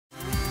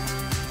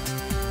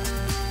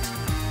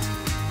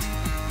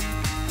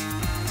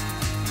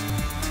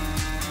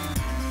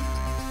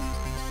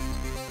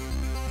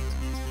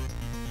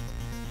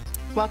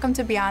Welcome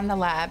to Beyond the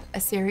Lab, a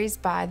series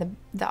by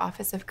the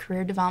Office of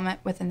Career Development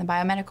within the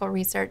Biomedical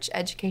Research,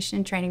 Education,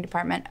 and Training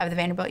Department of the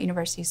Vanderbilt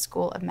University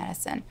School of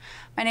Medicine.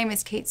 My name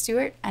is Kate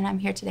Stewart, and I'm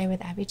here today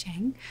with Abby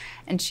Cheng,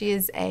 and she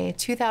is a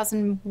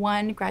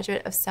 2001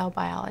 graduate of cell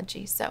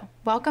biology. So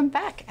welcome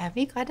back,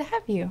 Abby. Glad to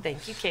have you.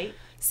 Thank you, Kate.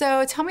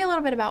 So tell me a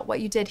little bit about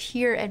what you did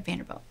here at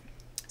Vanderbilt.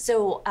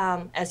 So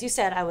as you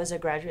said, I was a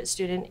graduate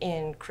student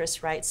in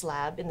Chris Wright's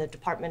lab in the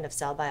Department of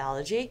Cell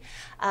Biology.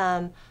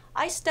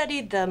 I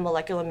studied the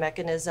molecular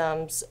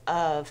mechanisms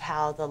of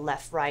how the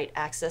left-right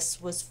axis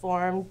was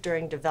formed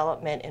during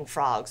development in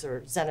frogs,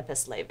 or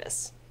Xenopus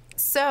laevis.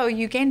 So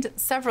you gained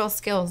several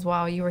skills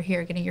while you were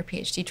here getting your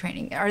PhD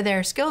training. Are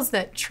there skills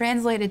that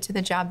translated to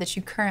the job that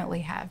you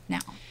currently have now?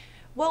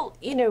 Well,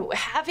 you know,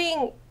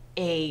 having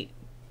a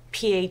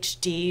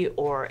PhD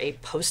or a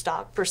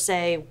postdoc per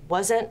se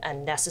wasn't a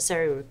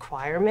necessary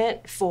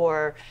requirement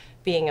for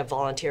being a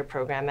volunteer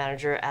program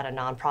manager at a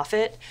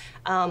nonprofit.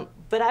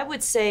 But I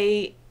would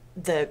say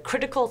the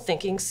critical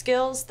thinking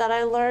skills that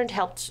I learned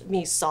helped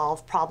me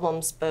solve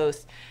problems,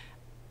 both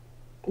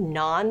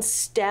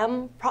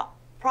non-STEM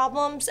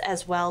problems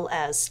as well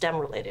as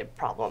STEM-related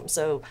problems.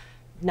 So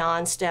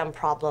non-STEM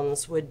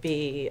problems would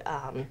be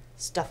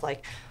stuff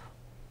like,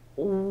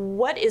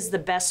 what is the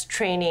best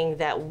training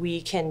that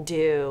we can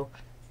do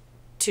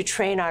to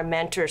train our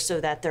mentors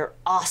so that they're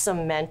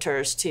awesome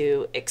mentors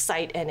to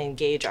excite and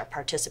engage our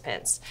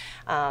participants?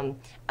 A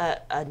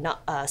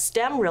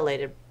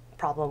STEM-related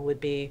problem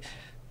would be,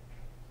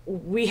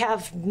 we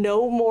have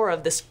no more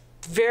of this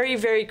very,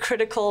 very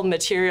critical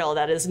material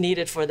that is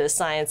needed for this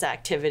science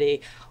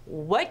activity.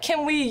 What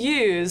can we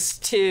use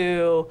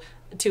to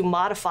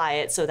modify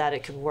it so that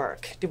it can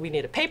work? Do we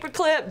need a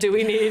paperclip? Do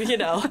we need,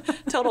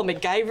 total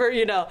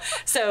MacGyver,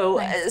 So,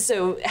 Right.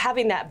 So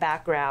having that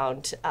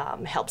background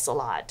helps a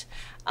lot.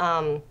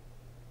 And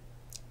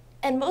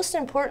most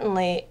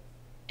importantly,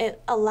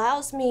 it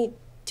allows me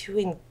to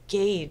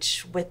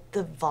engage with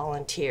the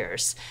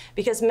volunteers,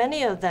 because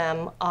many of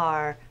them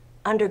are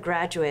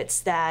undergraduates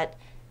that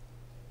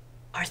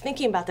are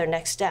thinking about their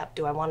next step.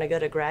 Do I want to go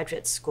to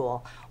graduate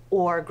school?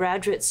 Or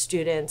graduate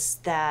students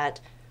that,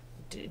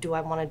 do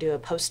I want to do a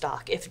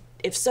postdoc?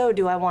 If so,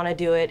 do I want to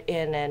do it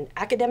in an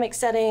academic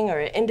setting or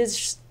an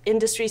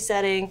industry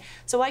setting?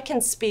 So I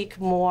can speak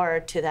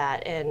more to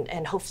that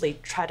and hopefully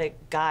try to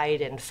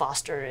guide and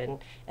foster and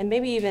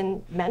maybe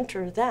even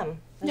mentor them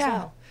as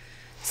well.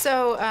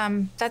 So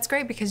that's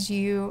great because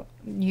you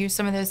used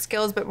some of those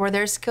skills, but were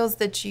there skills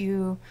that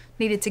you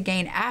needed to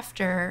gain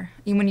after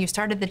when you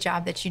started the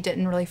job that you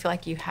didn't really feel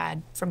like you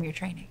had from your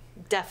training?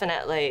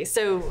 Definitely.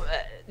 So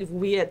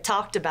we had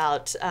talked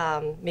about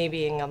me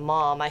being a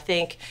mom. I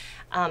think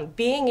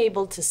being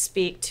able to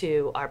speak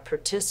to our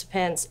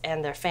participants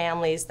and their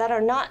families that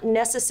are not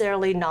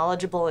necessarily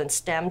knowledgeable in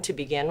STEM to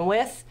begin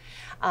with.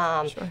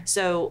 Sure.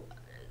 So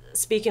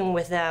speaking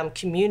with them,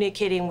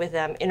 communicating with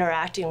them,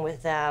 interacting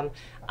with them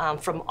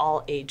from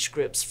all age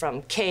groups,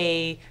 from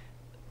K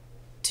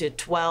to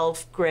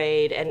 12th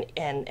grade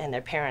and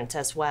their parents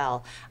as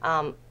well.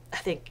 I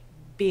think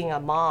being a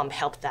mom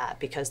helped that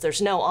because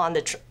there's no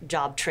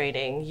on-the-job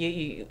training.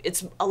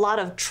 It's a lot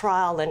of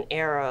trial and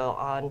error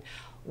on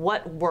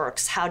what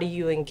works, how do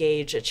you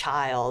engage a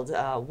child,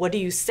 what do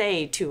you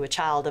say to a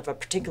child of a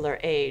particular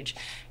age.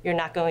 You're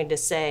not going to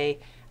say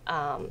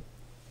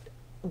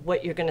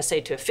what you're going to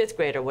say to a 5th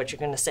grader, what you're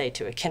going to say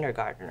to a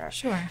kindergartner.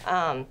 Sure.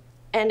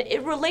 And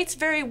it relates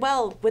very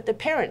well with the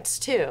parents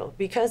too,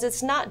 because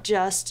it's not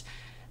just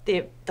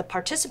the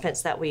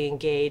participants that we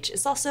engage,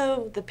 it's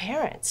also the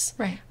parents.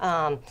 Right.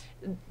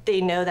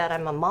 They know that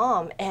I'm a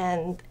mom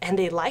and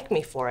they like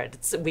me for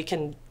it. We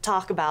can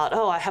talk about,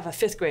 oh, I have a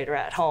 5th grader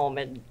at home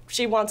and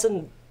she wants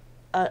an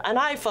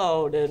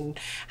iPhone, and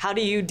how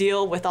do you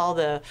deal with all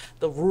the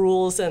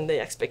rules and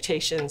the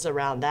expectations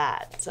around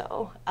that?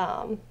 So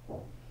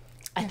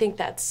I think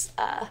that's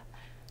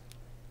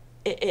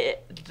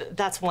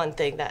that's one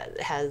thing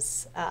that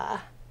has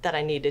that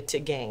I needed to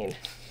gain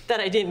that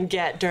I didn't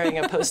get during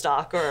a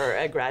postdoc or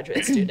a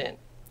graduate student.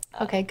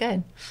 Okay,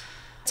 good.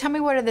 Tell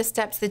me, what are the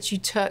steps that you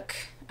took,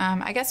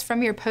 I guess,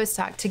 from your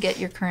postdoc to get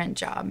your current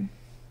job?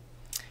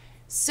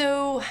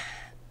 So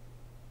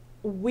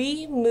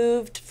we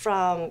moved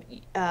from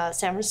San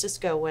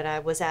Francisco when I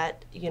was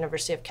at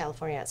University of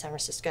California at San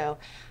Francisco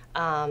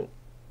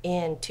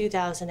in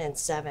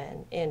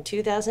 2007. In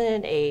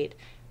 2008,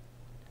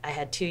 I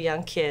had 2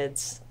 young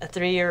kids, a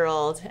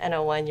 3-year-old and a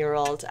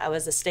 1-year-old. I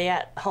was a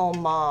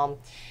stay-at-home mom,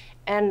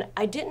 and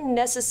I didn't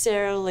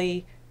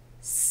necessarily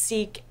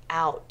seek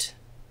out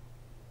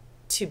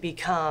to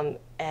become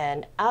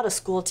an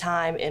out-of-school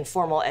time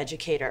informal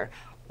educator,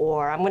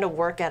 or I'm going to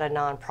work at a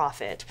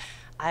nonprofit.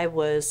 I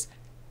was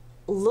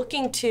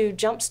looking to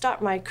jumpstart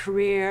my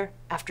career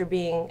after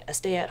being a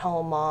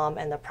stay-at-home mom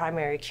and the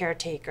primary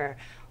caretaker.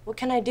 What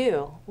can I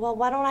do? Well,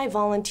 why don't I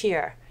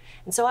volunteer?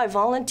 And so I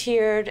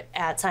volunteered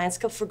at Science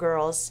Club for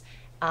Girls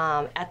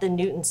at the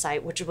Newton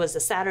site, which was a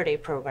Saturday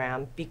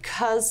program,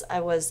 because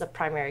I was the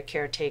primary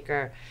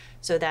caretaker,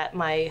 so that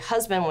my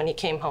husband, when he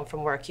came home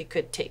from work, he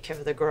could take care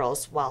of the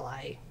girls while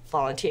I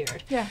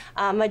volunteered. Yeah.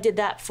 I did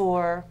that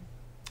for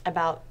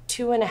about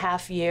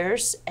 2.5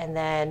 years, and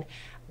then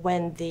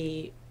when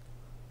the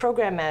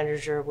program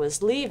manager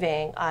was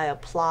leaving, I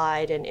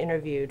applied and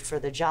interviewed for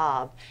the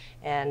job,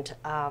 and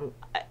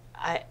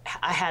I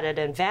had an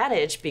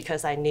advantage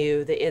because I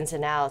knew the ins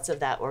and outs of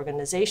that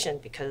organization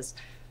because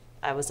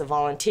I was a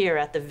volunteer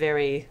at the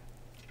very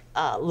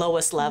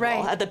lowest level,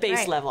 at the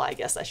base level, I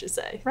guess I should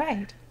say.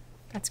 Right.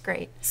 That's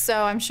great.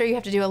 So I'm sure you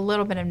have to do a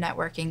little bit of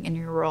networking in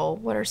your role.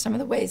 What are some of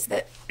the ways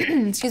that,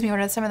 excuse me, what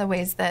are some of the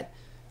ways that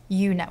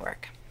you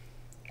network?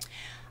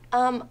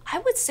 I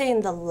would say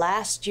in the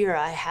last year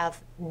I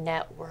have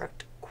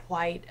networked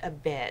quite a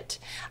bit.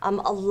 A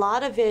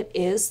lot of it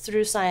is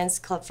through Science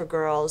Club for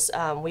Girls.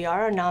 We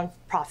are a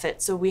nonprofit,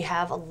 so we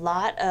have a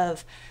lot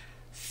of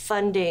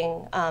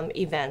funding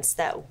events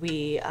that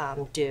we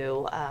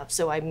do.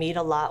 So I meet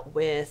a lot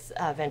with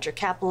venture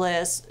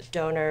capitalists,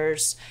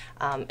 donors,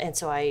 and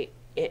so I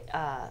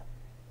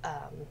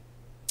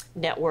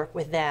network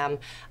with them.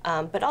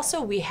 But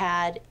also we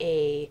had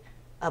a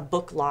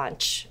book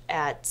launch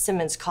at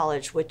Simmons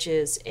College, which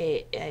is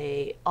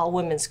a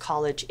all-women's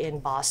college in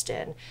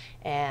Boston.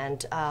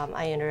 And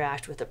I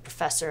interact with a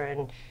professor,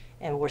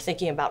 and we're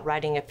thinking about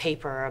writing a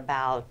paper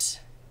about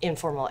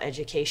informal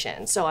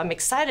education. So I'm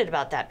excited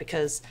about that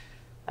because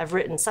I've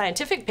written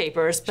scientific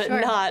papers, but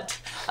not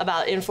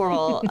about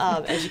informal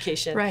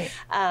education. Right.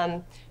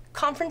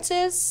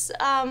 Conferences,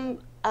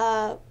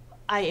 I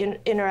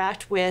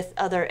interact with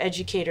other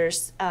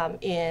educators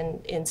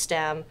in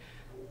STEM.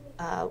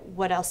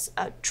 What else?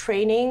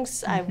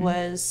 Trainings. I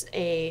was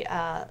a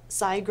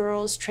Sci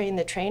Girls Train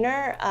the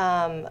Trainer.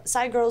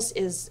 Sci Girls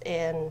is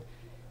an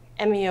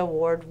Emmy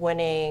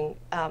Award-winning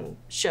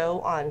show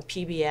on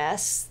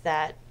PBS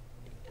that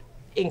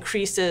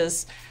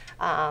increases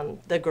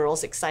the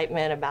girls'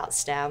 excitement about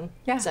STEM.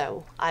 Yeah.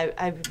 So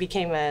I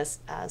became a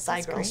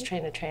Sci Girls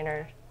Train the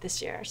Trainer this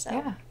year. So.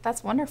 Yeah,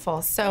 that's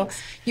wonderful. So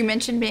you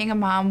mentioned being a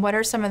mom. What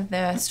are some of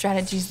the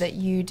strategies that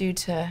you do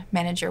to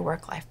manage your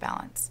work-life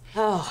balance?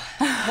 Oh,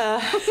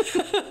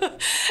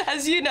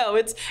 as you know,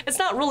 it's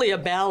not really a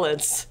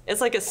balance.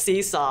 It's like a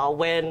seesaw.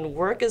 When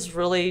work is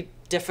really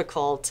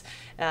difficult,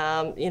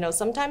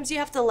 sometimes you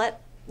have to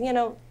let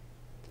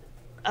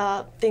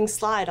things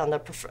slide on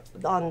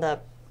the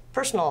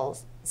personal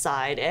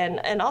side,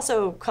 and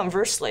also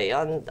conversely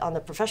on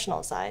the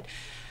professional side.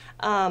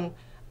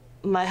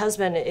 My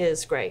husband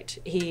is great.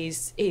 He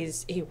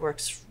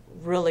works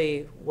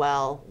really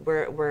well.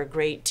 We're a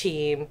great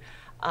team.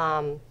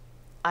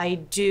 I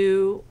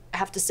do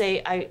have to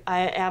say I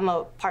am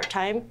a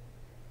part-time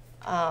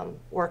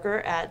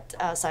worker at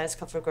Science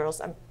Club for Girls.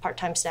 I'm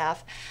part-time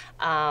staff.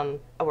 I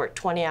work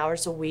 20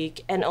 hours a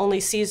week and only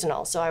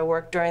seasonal. So I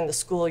work during the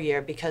school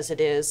year because it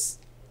is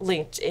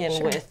linked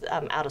in with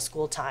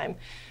out-of-school time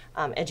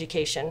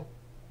education.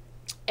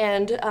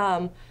 And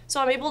so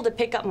I'm able to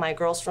pick up my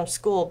girls from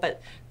school,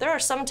 but there are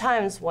some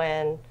times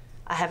when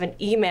I have an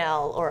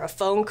email or a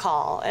phone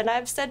call, and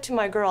I've said to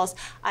my girls,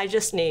 I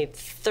just need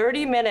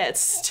 30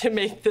 minutes to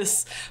make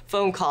this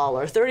phone call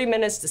or 30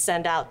 minutes to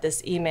send out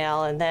this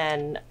email, and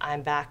then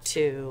I'm back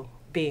to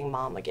being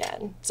mom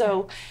again.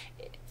 So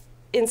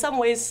in some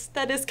ways,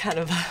 that is kind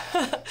of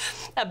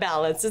a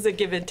balance, it's a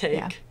give and take.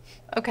 Yeah.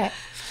 Okay.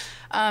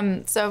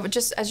 So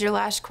just as your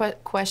last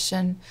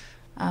question,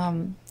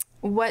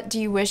 what do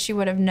you wish you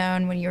would have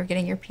known when you were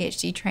getting your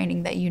PhD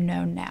training that you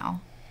know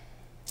now?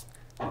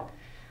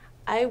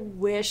 I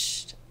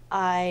wished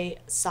I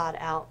sought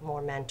out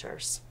more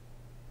mentors.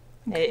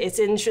 Okay. It's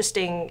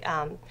interesting.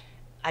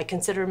 I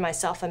consider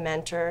myself a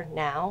mentor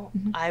now.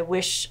 I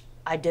wish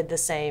I did the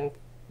same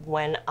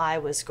when I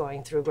was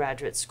going through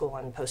graduate school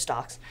and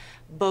postdocs,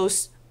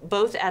 both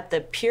at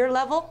the peer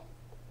level,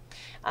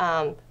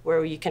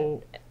 where you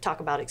can talk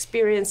about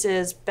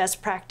experiences,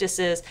 best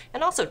practices,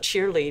 and also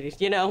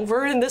cheerlead.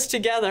 We're in this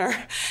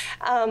together.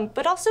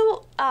 But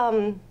also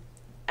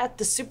at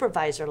the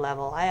supervisor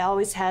level, I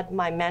always had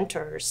my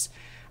mentors,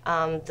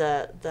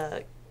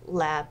 the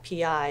lab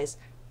PIs,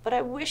 but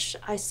I wish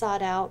I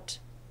sought out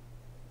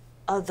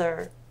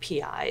other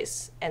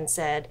PIs and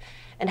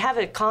have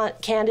a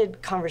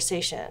candid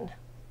conversation.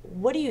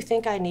 What do you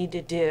think I need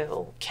to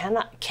do? Can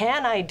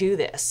I do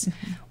this?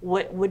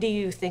 What do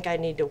you think I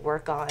need to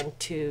work on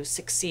to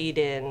succeed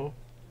in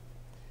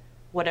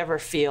whatever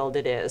field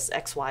it is,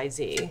 X, Y,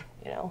 Z?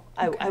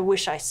 I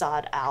wish I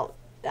sought out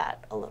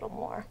that a little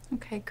more.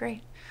 Okay,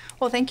 great.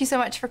 Well, thank you so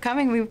much for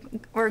coming.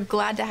 We're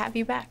glad to have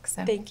you back.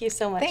 So thank you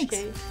so much, Thanks.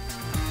 Kate.